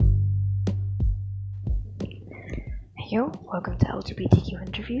Yo, welcome to LGBTQ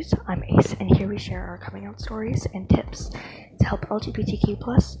Interviews. I'm Ace, and here we share our coming out stories and tips to help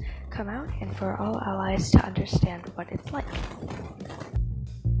LGBTQ+ come out and for all allies to understand what it's like.